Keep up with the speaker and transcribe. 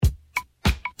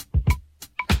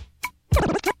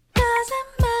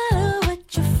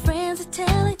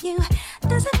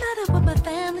Doesn't matter what my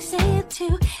family say it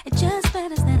too. It just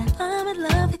matters that I'm in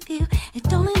love with you.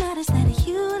 It only matters that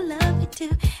you love me too.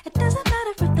 It doesn't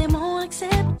matter if they won't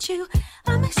accept you.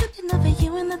 I'm accepting of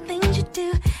you and the things you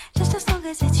do. Just as long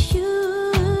as it's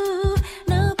you.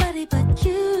 Nobody but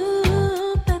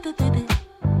you, baby, baby.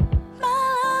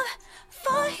 My love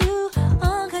for you,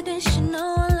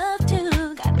 unconditional love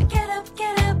too. Gotta get up,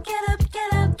 get up, get up,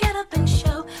 get up, get up and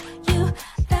show you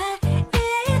that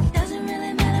it doesn't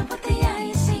really matter what the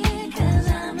eye is seeing. Cause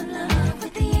I'm in love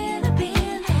with the inner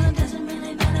being. It doesn't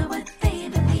really matter what they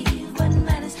believe. What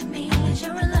matters to me is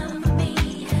you're in love with me.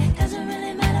 It doesn't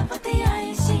really matter what the eye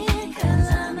is seeing. Cause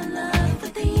I'm in love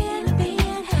with the inner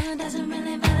being. It doesn't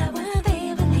really matter what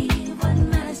they believe. What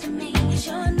matters to me is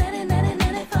you're nutty, nutty,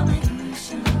 nutty for me.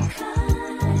 So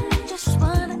kind. Just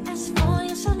wanna ask for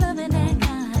you, so loving and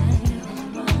kind.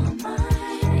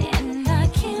 And I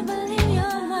can't believe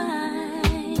you're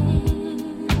mine.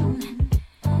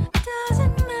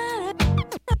 Doesn't matter.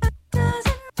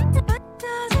 Doesn't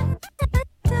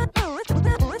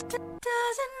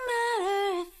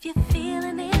matter if you're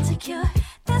feeling insecure.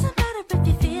 Doesn't matter if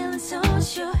you're feeling so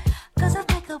unsure. Cause I'll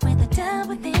take away the doubt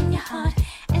within your heart.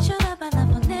 And show that my love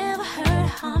will never hurt or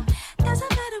harm. Doesn't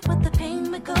matter what the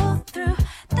pain we go through.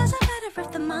 Doesn't matter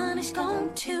if the money's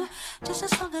gone too. Just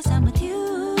as long as I'm with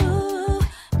you.